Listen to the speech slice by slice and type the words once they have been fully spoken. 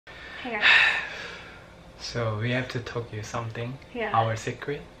Hey guys. So we have to talk you something. Yeah. Our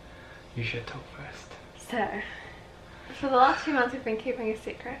secret. You should talk first. So, for the last few months we've been keeping a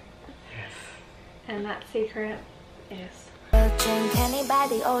secret. Yes. And that secret is... Drink honey by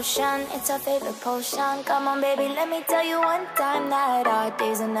the ocean, it's our favorite potion. Come on baby, let me tell you one time that our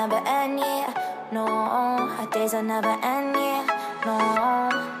days will never end, yeah. No, our days will never end, yeah. No.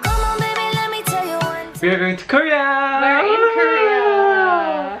 Come on baby, let me tell you one time. We are going to Korea! We're in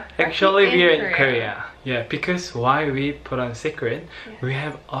Korea! Actually, we are in Korea. Yeah, because why we put on secret, we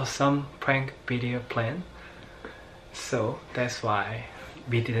have awesome prank video plan. So that's why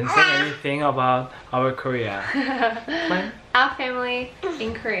we didn't say anything about our Korea plan. Our family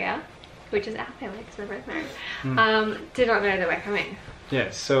in Korea, which is our family because we're both married, did not know that we're coming.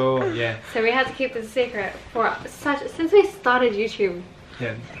 Yeah, so yeah. So we had to keep this secret for since we started YouTube.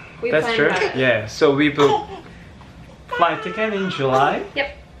 Yeah, We that's planned true. about it. Yeah, so we booked flight ticket in July.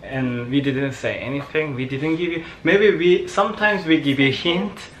 Yep. And we didn't say anything. We didn't give you. Maybe sometimes we give you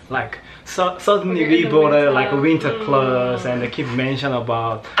hint like suddenly we bought like a winter clothes and they keep mention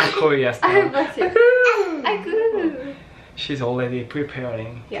about Korea stuff. Oh, bless you. I could. She's already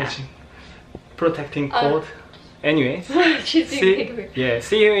preparing, Yeah. protecting cold. Anyways, She's doing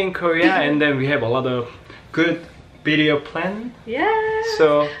see you in Korea, and then we have a lot of good video plan. Yeah.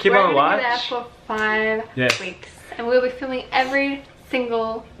 So keep on We're gonna be there watch. for 5 weeks, and we'll be filming every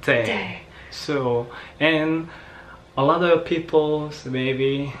single day. So and a lot of people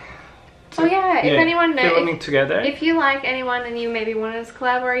maybe. Oh yeah, if anyone knows, filming together. if you like anyone and you maybe want us to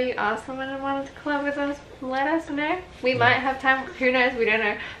collab, or you ask someone and wanted to collab with us, let us know. We might have time. Who knows? We don't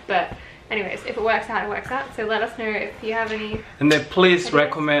know. But anyways, if it works out, it works out. So let us know if you have any. And then please ideas.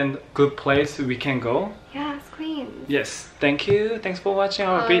 recommend good place we can go. Yes, Queen. Yes, thank you. Thanks for watching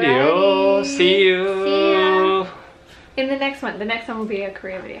our Alrighty. video. See you. See ya. In the next one. The next one will be a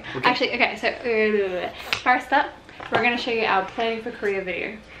Korea video. Okay. Actually, okay. So first up, we're gonna show you our planning for Korea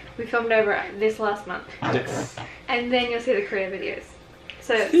video. We filmed over this last month. Yes. And then you'll see the Korea videos.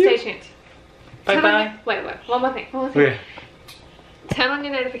 So See stay you. tuned. Bye Turn bye. on your, wait, one more thing. Okay. Turn on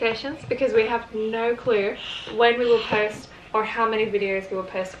your notifications because we have no clue when we will post or how many videos we will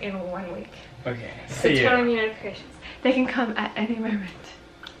post in 1 week. Okay. So See turn on you. your notifications. They can come at any moment.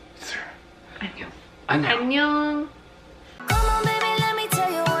 Sure. 안녕. 안녕. 안녕.